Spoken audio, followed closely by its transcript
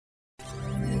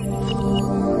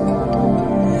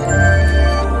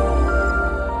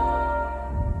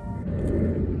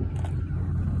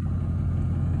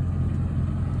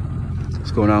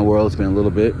going on, world? It's been a little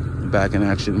bit. Back in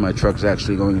action. My truck's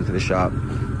actually going into the shop,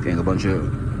 getting a bunch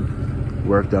of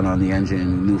work done on the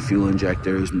engine, new fuel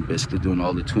injectors, and basically doing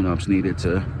all the tune-ups needed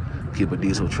to keep a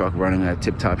diesel truck running at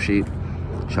tip-top shape.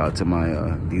 Shout out to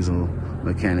my diesel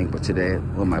mechanic. But today,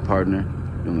 with my partner,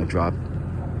 doing a drop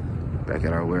back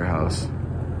at our warehouse.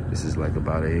 This is like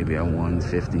about maybe a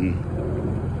 150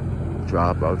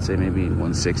 drop, I would say maybe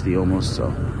 160 almost. So,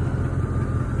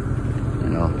 you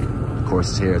know, of course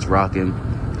it's here, it's rocking.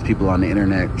 There's people on the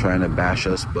internet trying to bash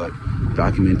us, but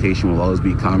documentation will always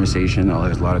be conversation.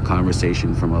 There's a lot of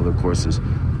conversation from other courses.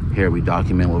 Here we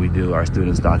document what we do. Our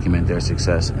students document their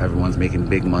success. Everyone's making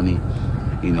big money,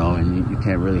 you know, and you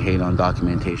can't really hate on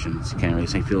documentation. You can't really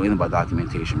say feel anything about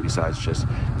documentation besides just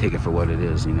take it for what it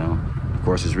is, you know. The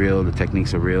course is real, the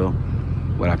techniques are real.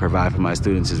 What I provide for my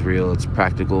students is real, it's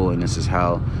practical, and this is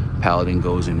how Paladin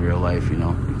goes in real life, you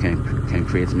know. You can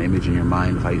create some image in your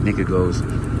mind of how you think it goes,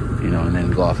 you know, and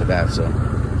then go off of that. So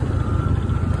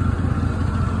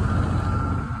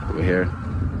over here,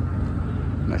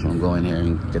 I'm actually gonna go in here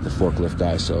and get the forklift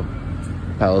guy. So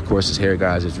Paladin course is here,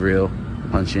 guys, it's real.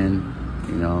 Punch in,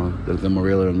 you know, the more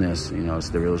realer than this, you know, it's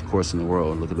the realest course in the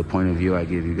world. Look at the point of view I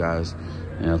give you guys,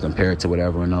 you know, compare it to what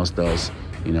everyone else does,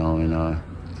 you know, and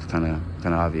it's kind of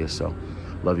obvious. So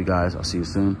love you guys, I'll see you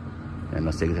soon, and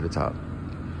let's take it to the top.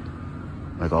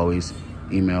 Like always,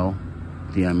 email,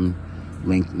 DM,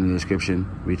 link in the description,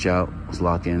 reach out, let's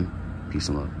lock in. Peace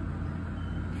and love.